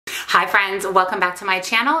Hi friends, welcome back to my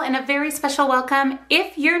channel and a very special welcome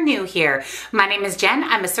if you're new here. My name is Jen.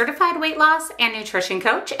 I'm a certified weight loss and nutrition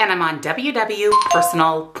coach and I'm on WW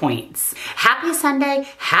Personal Points. Happy Sunday,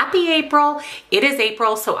 happy April. It is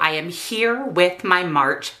April, so I am here with my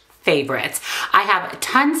March favorites. I have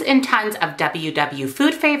tons and tons of WW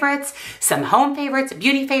food favorites, some home favorites,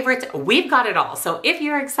 beauty favorites. We've got it all. So if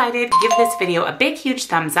you're excited, give this video a big, huge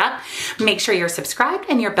thumbs up. Make sure you're subscribed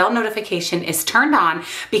and your bell notification is turned on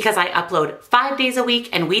because I upload 5 days a week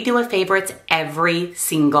and we do a favorites every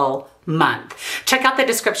single month. Check out the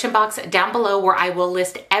description box down below where I will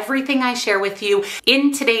list everything I share with you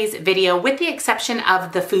in today's video, with the exception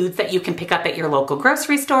of the foods that you can pick up at your local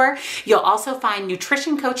grocery store. You'll also find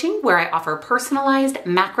nutrition coaching where I offer personalized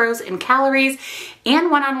macros and calories,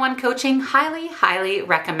 and one-on-one coaching. Highly, highly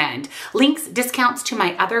recommend. Links, discounts to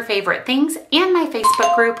my other favorite things and my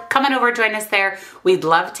Facebook group. Come on over, join us there. We'd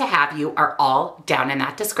love to have you, are all down in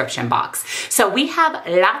that description box. So we have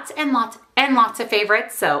lots and lots and lots of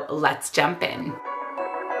favorites, so let's jump in.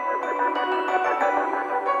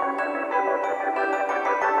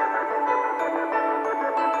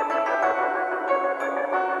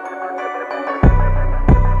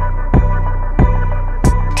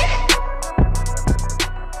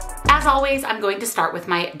 As always, I'm going to start with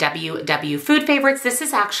my WW food favorites. This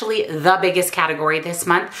is actually the biggest category this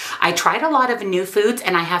month. I tried a lot of new foods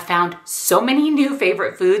and I have found so many new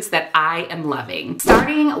favorite foods that I am loving.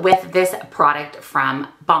 Starting with this product from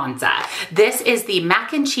Bonza. This is the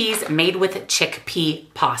mac and cheese made with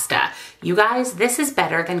chickpea pasta. You guys, this is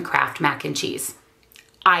better than Kraft mac and cheese.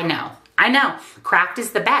 I know. Kraft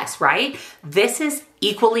is the best, right? This is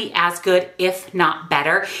equally as good, if not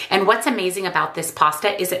better. And what's amazing about this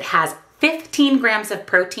pasta is it has 15 grams of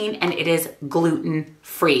protein and it is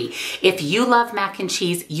gluten-free. If you love mac and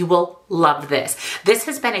cheese, you will love this. This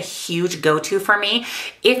has been a huge go-to for me.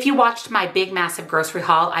 If you watched my big, massive grocery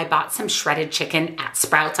haul, I bought some shredded chicken at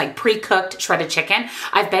Sprouts, like pre-cooked shredded chicken.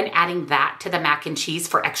 I've been adding that to the mac and cheese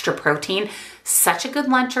for extra protein. Such a good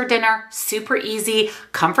lunch or dinner, super easy,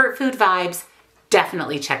 comfort food vibes.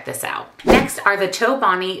 Definitely check this out. Next are the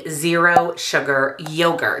Chobani Zero Sugar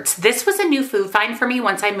Yogurts. This was a new food find for me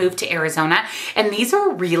once I moved to Arizona, and these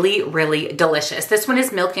are really, really delicious. This one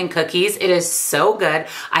is milk and cookies. It is so good.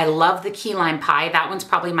 I love the key lime pie. That one's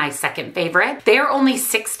probably my second favorite. They are only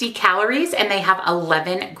 60 calories and they have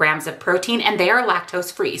 11 grams of protein and they are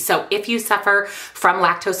lactose free. So if you suffer from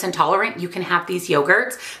lactose intolerant, you can have these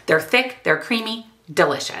yogurts. They're thick, they're creamy,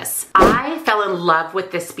 delicious. I fell in love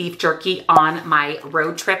with this beef jerky on my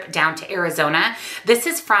road trip down to Arizona. This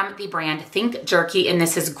is from the brand Think Jerky and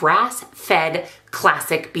this is grass-fed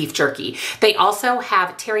classic beef jerky. They also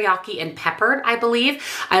have teriyaki and peppered, I believe.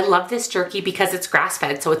 I love this jerky because it's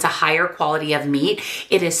grass-fed, so it's a higher quality of meat.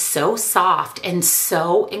 It is so soft and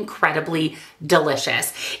so incredibly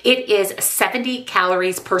delicious. It is 70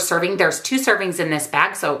 calories per serving. There's 2 servings in this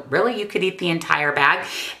bag, so really you could eat the entire bag.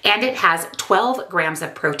 And it has 12 grams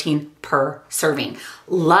of protein per serving.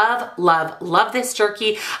 Love, love, love this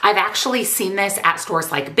jerky. I've actually seen this at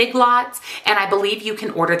stores like Big Lots, and I believe you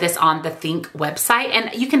can order this on the Think website,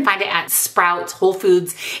 and you can find it at Sprouts, Whole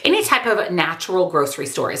Foods, any type of natural grocery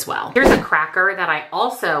store as well. Here's a cracker that I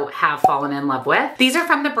also have fallen in love with. These are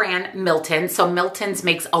from the brand Milton. So Milton's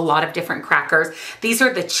makes a lot of different crackers. These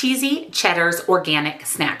are the Cheesy Cheddar's Organic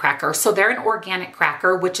Snack Cracker. So they're an organic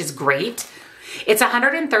cracker, which is great. It's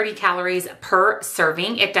 130 calories per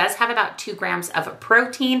serving. It does have about 2 grams of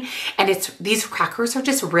protein, and these crackers are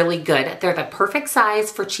just really good. They're the perfect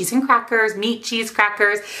size for cheese and crackers, meat cheese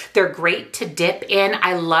crackers. They're great to dip in.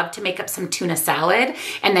 I love to make up some tuna salad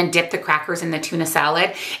and then dip the crackers in the tuna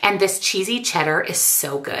salad. And this cheesy cheddar is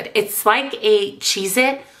so good. It's like a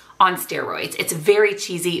Cheez-It on steroids. It's very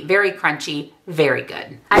cheesy, very crunchy, very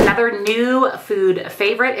good. Another new food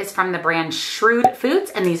favorite is from the brand Shrewd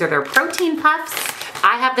Foods, and these are their protein puffs.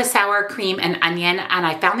 I have the sour cream and onion, and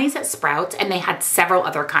I found these at Sprouts, and they had several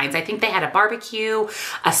other kinds. I think they had a barbecue,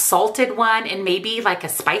 a salted one, and maybe like a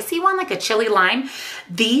spicy one, like a chili lime.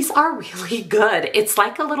 These are really good. It's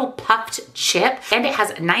like a little puffed chip, and it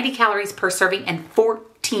has 90 calories per serving and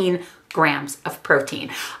 14 grams of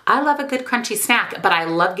protein. I love a good crunchy snack, but I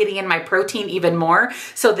love getting in my protein even more.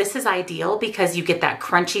 So this is ideal because you get that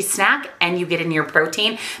crunchy snack and you get in your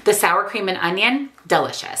protein. The sour cream and onion,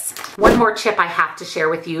 delicious. One more chip I have to share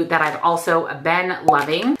with you that I've also been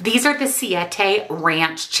loving. These are the Siete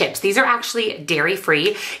Ranch chips. These are actually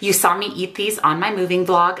dairy-free. You saw me eat these on my moving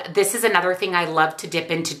vlog. This is another thing I love to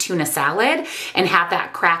dip into tuna salad and have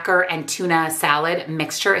that cracker and tuna salad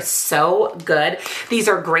mixture. Is so good. These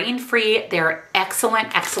are grain-free free. They're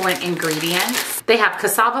excellent, excellent ingredients. They have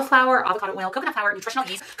cassava flour, avocado oil, coconut flour, nutritional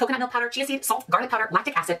yeast, coconut milk powder, chia seed, salt, garlic powder,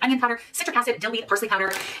 lactic acid, onion powder, citric acid, dill weed, parsley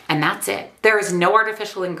powder, and that's it. There is no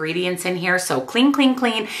artificial ingredients in here, so clean, clean,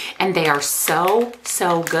 clean, and they are so,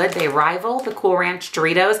 so good. They rival the Cool Ranch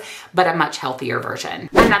Doritos, but a much healthier version.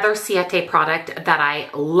 Another Siete product that I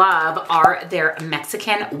love are their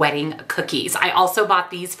Mexican wedding cookies. I also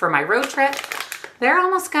bought these for my road trip. They're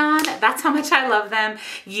almost gone. That's how much I love them.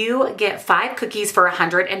 You get 5 cookies for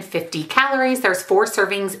 150 calories. There's 4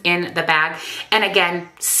 servings in the bag. And again,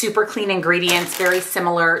 super clean ingredients, very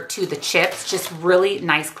similar to the chips, just really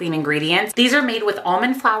nice clean ingredients. These are made with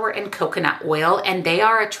almond flour and coconut oil, and they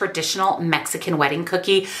are a traditional Mexican wedding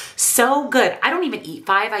cookie. So good. I don't even eat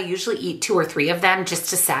 5. I usually eat 2 or 3 of them just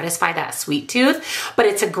to satisfy that sweet tooth, but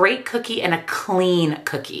it's a great cookie and a clean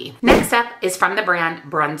cookie. Next up is from the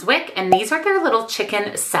brand Brunswick, and these are their little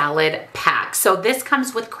chicken salad pack. So this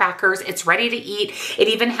comes with crackers. It's ready to eat. It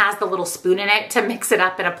even has the little spoon in it to mix it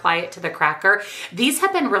up and apply it to the cracker. These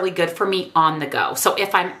have been really good for me on the go. So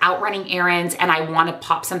if I'm out running errands and I want to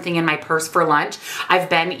pop something in my purse for lunch, I've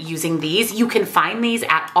been using these. You can find these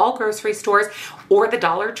at all grocery stores, or the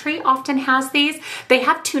Dollar Tree often has these. They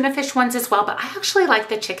have tuna fish ones as well, but I actually like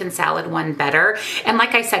the chicken salad one better. And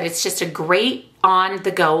like I said, it's just a great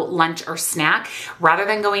on-the-go lunch or snack. Rather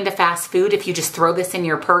than going to fast food, if you just throw this in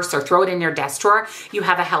your purse or throw it in your desk drawer, you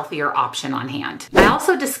have a healthier option on hand. I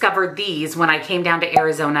also discovered these when I came down to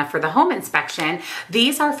Arizona for the home inspection.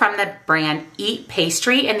 These are from the brand Eat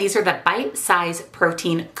Pastry, and these are the bite-sized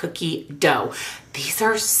protein cookie dough. These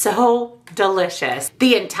are so delicious.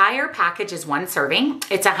 The entire package is 1 serving.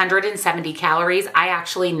 It's 170 calories. I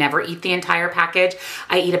actually never eat the entire package.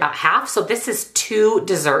 I eat about half. So this is 2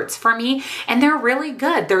 desserts for me, and they're really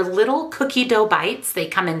good. They're little cookie dough bites. They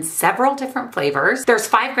come in several different flavors. There's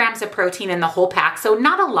 5 grams of protein in the whole pack. So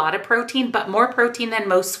not a lot of protein, but more protein than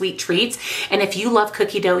most sweet treats. And if you love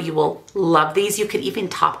cookie dough, you will love these. You could even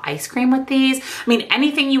top ice cream with these. I mean,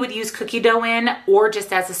 anything you would use cookie dough in, or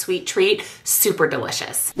just as a sweet treat, super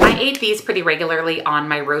delicious. I ate these pretty regularly on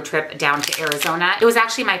my road trip down to Arizona. It was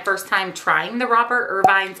actually my first time trying the Robert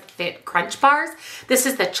Irvine's Fit Crunch Bars. This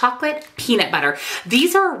is the chocolate peanut butter.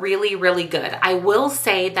 These are really, really good. I will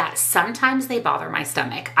say that sometimes they bother my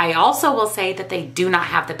stomach. I also will say that they do not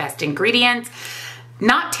have the best ingredients.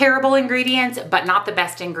 Not terrible ingredients, but not the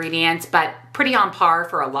best ingredients, but pretty on par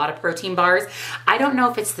for a lot of protein bars. I don't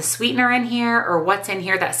know if it's the sweetener in here or what's in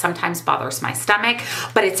here that sometimes bothers my stomach,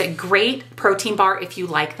 but it's a great protein bar if you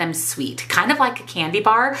like them sweet, kind of like a candy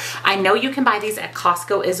bar. I know you can buy these at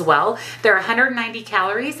Costco as well. They're 190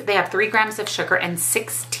 calories. They have 3 grams of sugar and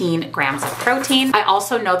 16 grams of protein. I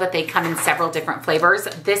also know that they come in several different flavors.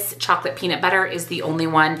 This chocolate peanut butter is the only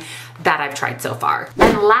one that I've tried so far.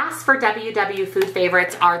 And last for WW Food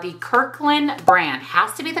Favorites are the Kirkland brand.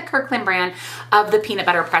 Has to be the Kirkland brand of the peanut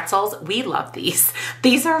butter pretzels. We love these.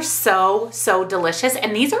 These are so, so delicious,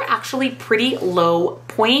 and these are actually pretty low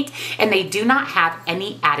point, and they do not have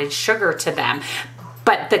any added sugar to them.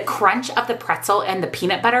 But the crunch of the pretzel and the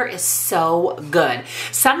peanut butter is so good.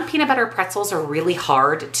 Some peanut butter pretzels are really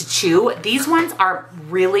hard to chew. These ones are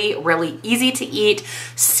really, really easy to eat,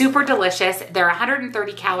 super delicious. They're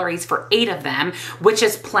 130 calories for 8 of them, which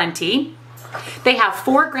is plenty. They have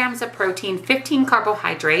 4 grams of protein, 15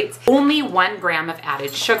 carbohydrates, only 1 gram of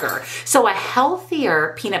added sugar. So a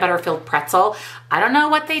healthier peanut butter filled pretzel. I don't know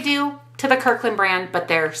what they do to the Kirkland brand, but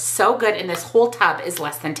they're so good, and this whole tub is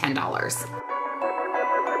less than $10.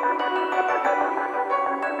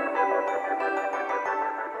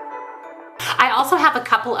 I also have a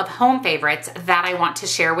couple of home favorites that I want to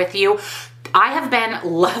share with you. I have been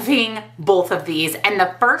loving both of these, and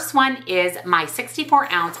the first one is my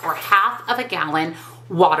 64 ounce or half of a gallon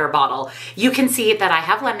water bottle. You can see that I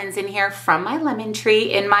have lemons in here from my lemon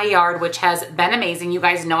tree in my yard, which has been amazing. You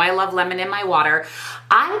guys know I love lemon in my water.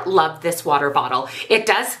 I love this water bottle. It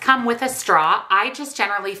does come with a straw. I just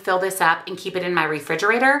generally fill this up and keep it in my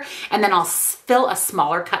refrigerator, and then I'll fill a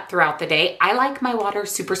smaller cup throughout the day. I like my water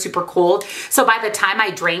super, super cold. So by the time I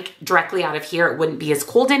drank directly out of here, it wouldn't be as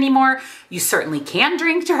cold anymore. You certainly can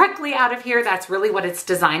drink directly out of here. That's really what it's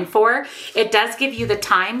designed for. It does give you the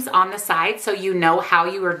times on the side so you know how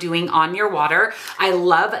you are doing on your water. I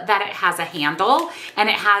love that it has a handle and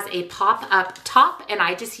it has a pop-up top, and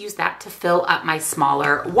I just use that to fill up my smaller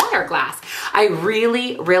water glass. I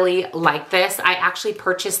really, really like this. I actually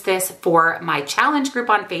purchased this for my challenge group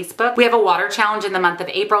on Facebook. We have a water challenge in the month of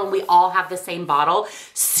April, and we all have the same bottle.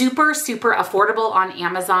 Super, super affordable on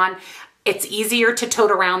Amazon. It's easier to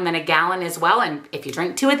tote around than a gallon as well. And if you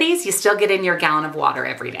drink 2 of these, you still get in your gallon of water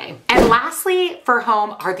every day. And lastly, for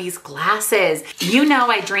home are these glasses. You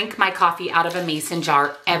know, I drink my coffee out of a mason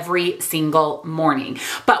jar every single morning.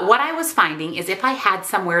 But what I was finding is if I had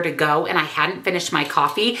somewhere to go and I hadn't finished my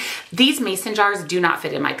coffee, these mason jars do not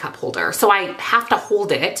fit in my cup holder. So I have to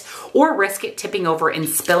hold it or risk it tipping over and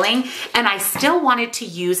spilling. And I still wanted to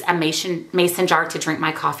use a mason jar to drink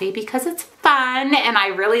my coffee because it's fun and I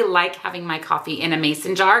really like having my coffee in a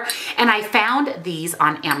mason jar. And I found these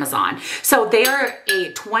on Amazon. So they are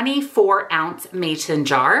a 24-ounce mason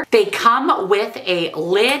jar. They come with a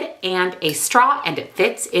lid and a straw and it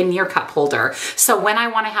fits in your cup holder. So when I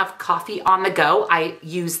want to have coffee on the go, I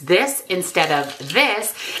use this instead of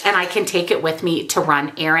this and I can take it with me to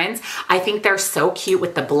run errands. I think they're so cute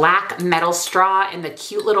with the black metal straw and the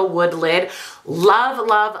cute little wood lid. Love,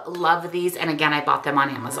 love, love these. And again, I bought them on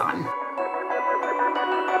Amazon.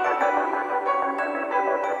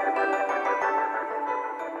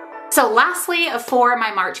 So lastly, for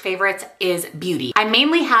my March favorites is beauty. I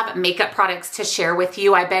mainly have makeup products to share with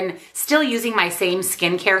you. I've been still using my same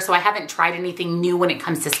skincare, so I haven't tried anything new when it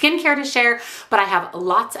comes to skincare to share, but I have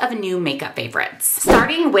lots of new makeup favorites.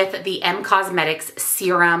 Starting with the M Cosmetics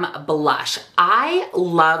Serum Blush. I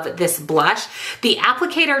love this blush. The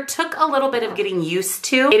applicator took a little bit of getting used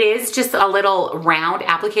to. It is just a little round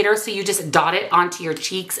applicator, so you just dot it onto your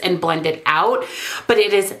cheeks and blend it out, but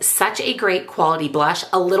it is such a great quality blush.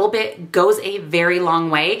 A little bit goes a very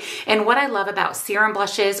long way. And what I love about serum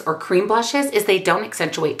blushes or cream blushes is they don't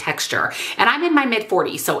accentuate texture. And I'm in my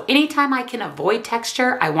mid-40s, so anytime I can avoid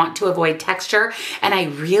texture, I want to avoid texture. And I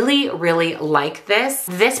really, really like this.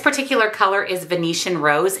 This particular color is Venetian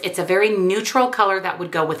Rose. It's a very neutral color that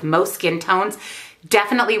would go with most skin tones.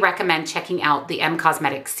 Definitely recommend checking out the M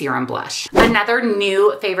Cosmetics Serum Blush. Another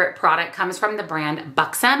new favorite product comes from the brand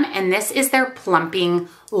Buxom, and this is their plumping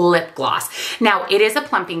lip gloss. Now, it is a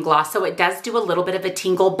plumping gloss, so it does do a little bit of a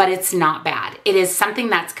tingle, but it's not bad. It is something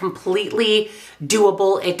that's completely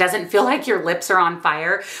doable. It doesn't feel like your lips are on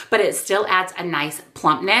fire, but it still adds a nice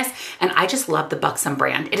plumpness, and I just love the Buxom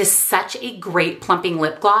brand. It is such a great plumping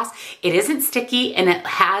lip gloss. It isn't sticky, and it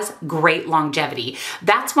has great longevity.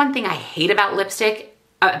 That's one thing I hate about lip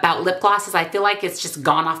gloss is I feel like it's just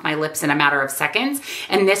gone off my lips in a matter of seconds.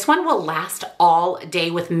 And this one will last all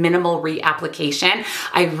day with minimal reapplication.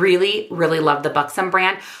 I really, really love the Buxom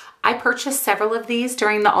brand. I purchased several of these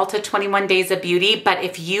during the Ulta 21 Days of Beauty, but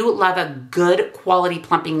if you love a good quality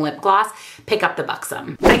plumping lip gloss, pick up the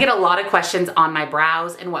Buxom. I get a lot of questions on my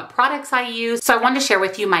brows and what products I use, so I wanted to share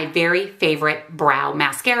with you my very favorite brow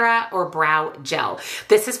mascara or brow gel.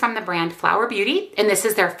 This is from the brand Flower Beauty, and this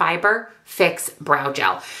is their Fiber Fix Brow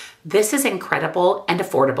Gel. This is incredible and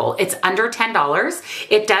affordable. It's under $10.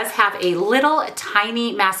 It does have a little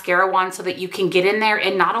tiny mascara wand so that you can get in there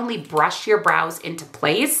and not only brush your brows into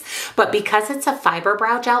place, but because it's a fiber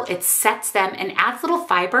brow gel, it sets them and adds little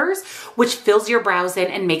fibers, which fills your brows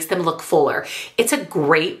in and makes them look fuller. It's a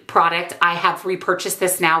great product. I have repurchased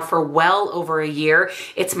this now for well over a year.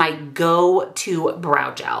 It's my go-to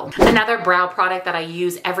brow gel. Another brow product that I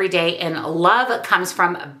use every day and love comes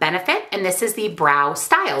from Benefit, and this is the Brow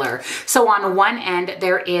Styler. So on one end,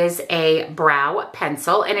 there is a brow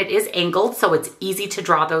pencil and it is angled, so it's easy to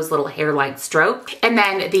draw those little hair-like strokes. And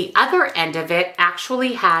then the other end of it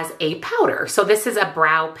actually has a powder. So this is a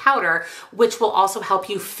brow powder, which will also help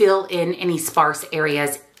you fill in any sparse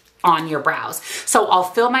areas on your brows. So I'll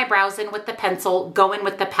fill my brows in with the pencil, go in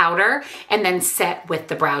with the powder, and then set with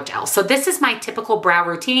the brow gel. So this is my typical brow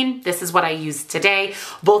routine. This is what I use today.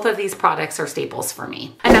 Both of these products are staples for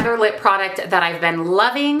me. Another lip product that I've been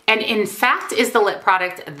loving, and in fact is the lip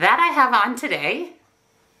product that I have on today.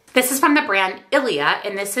 This is from the brand Ilia,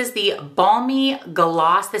 and this is the Balmy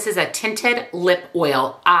Gloss. This is a tinted lip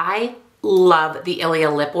oil. I love the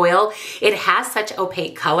Ilia lip oil. It has such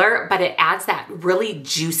opaque color, but it adds that really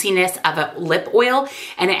juiciness of a lip oil,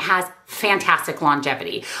 and it has fantastic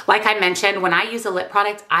longevity. Like I mentioned, when I use a lip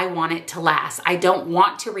product, I want it to last. I don't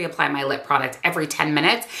want to reapply my lip product every 10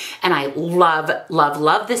 minutes, and I love, love,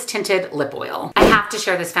 love this tinted lip oil. I have to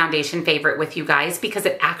share this foundation favorite with you guys because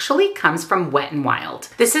it actually comes from Wet n Wild.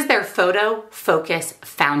 This is their Photo Focus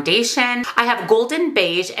Foundation. I have Golden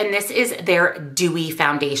Beige, and this is their Dewy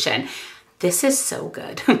Foundation. This is so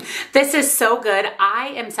good. This is so good. I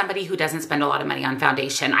am somebody who doesn't spend a lot of money on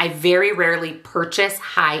foundation. I very rarely purchase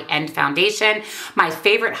high-end foundation. My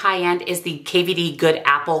favorite high-end is the KVD Good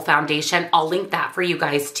Apple Foundation. I'll link that for you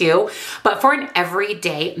guys too. But for an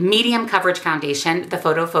everyday medium coverage foundation, the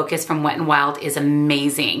Photo Focus from Wet n Wild is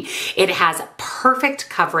amazing. It has perfect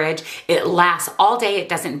coverage. It lasts all day. It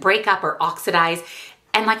doesn't break up or oxidize.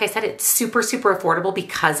 And like I said, it's super, super affordable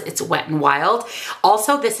because it's Wet n Wild.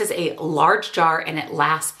 Also, this is a large jar and it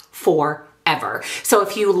lasts forever. So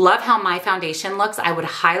if you love how my foundation looks, I would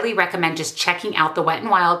highly recommend just checking out the Wet n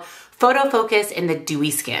Wild Photo Focus in the Dewy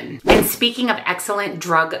Skin. And speaking of excellent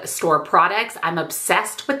drugstore products, I'm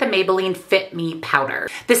obsessed with the Maybelline Fit Me powder.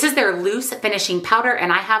 This is their loose finishing powder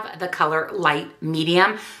and I have the color light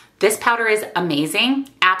medium. This powder is amazing,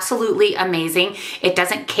 absolutely amazing. It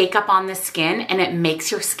doesn't cake up on the skin and it makes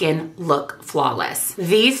your skin look flawless.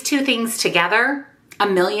 These two things together,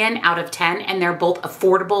 1,000,000 out of 10, and they're both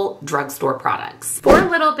affordable drugstore products. For a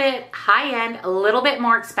little bit high-end, a little bit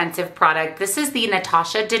more expensive product, this is the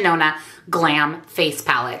Natasha Denona Glam Face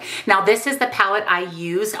Palette. Now this is the palette I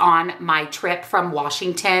used on my trip from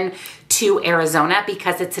Washington to Arizona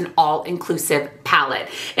because it's an all-inclusive palette.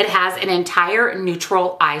 It has an entire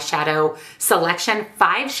neutral eyeshadow selection,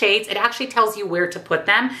 5 shades. It actually tells you where to put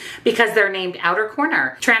them because they're named Outer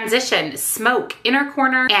Corner, Transition, Smoke, Inner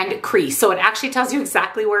Corner, and Crease. So it actually tells you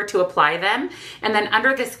exactly where to apply them. And then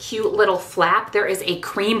under this cute little flap, there is a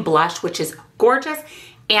cream blush, which is gorgeous,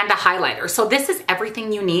 and a highlighter. So this is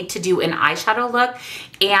everything you need to do an eyeshadow look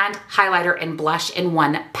and highlighter and blush in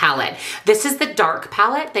one palette. This is the dark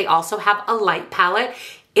palette. They also have a light palette.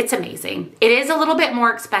 It's amazing. It is a little bit more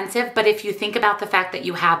expensive, but if you think about the fact that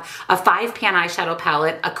you have a 5-pan eyeshadow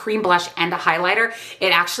palette, a cream blush, and a highlighter,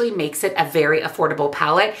 it actually makes it a very affordable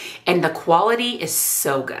palette, and the quality is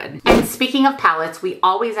so good. And speaking of palettes, we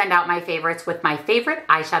always end out my favorites with my favorite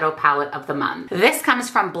eyeshadow palette of the month. This comes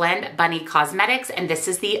from Blend Bunny Cosmetics, and this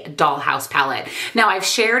is the Dollhouse palette. Now, I've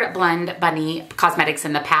shared Blend Bunny Cosmetics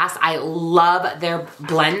in the past. I love their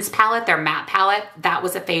Blends palette, their matte palette. That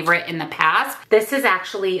was a favorite in the past. This is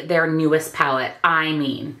actually their newest palette. I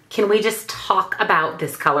mean, can we just talk about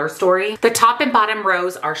this color story? The top and bottom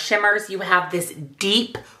rows are shimmers. You have this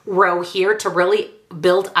deep row here to really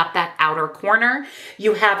build up that outer corner.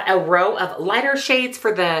 You have a row of lighter shades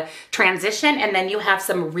for the transition, and then you have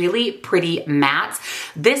some really pretty mattes.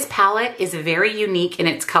 This palette is very unique in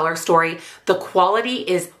its color story. The quality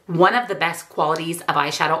is one of the best qualities of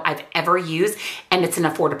eyeshadow I've ever used, and it's an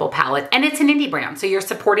affordable palette, and it's an indie brand, so you're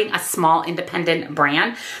supporting a small independent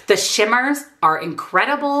brand. The shimmers are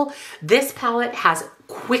incredible. This palette has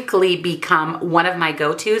quickly become one of my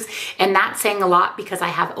go-tos, and that's saying a lot because I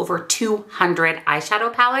have over 200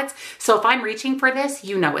 eyeshadow palettes. So if I'm reaching for this,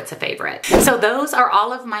 you know it's a favorite. So those are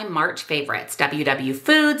all of my March favorites: WW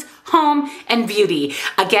Foods, Home, and Beauty.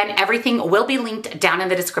 Again, everything will be linked down in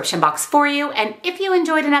the description box for you. And if you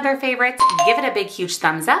enjoyed another favorites, give it a big, huge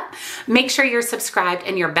thumbs up. Make sure you're subscribed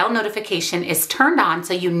and your bell notification is turned on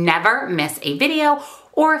so you never miss a video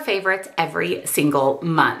or favorites every single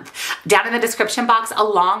month. Down in the description box,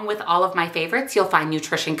 along with all of my favorites, you'll find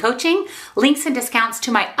nutrition coaching, links and discounts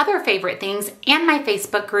to my other favorite things, and my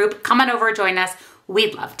Facebook group. Come on over, join us.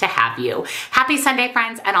 We'd love to have you. Happy Sunday,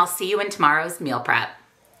 friends, and I'll see you in tomorrow's meal prep.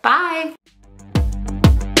 Bye.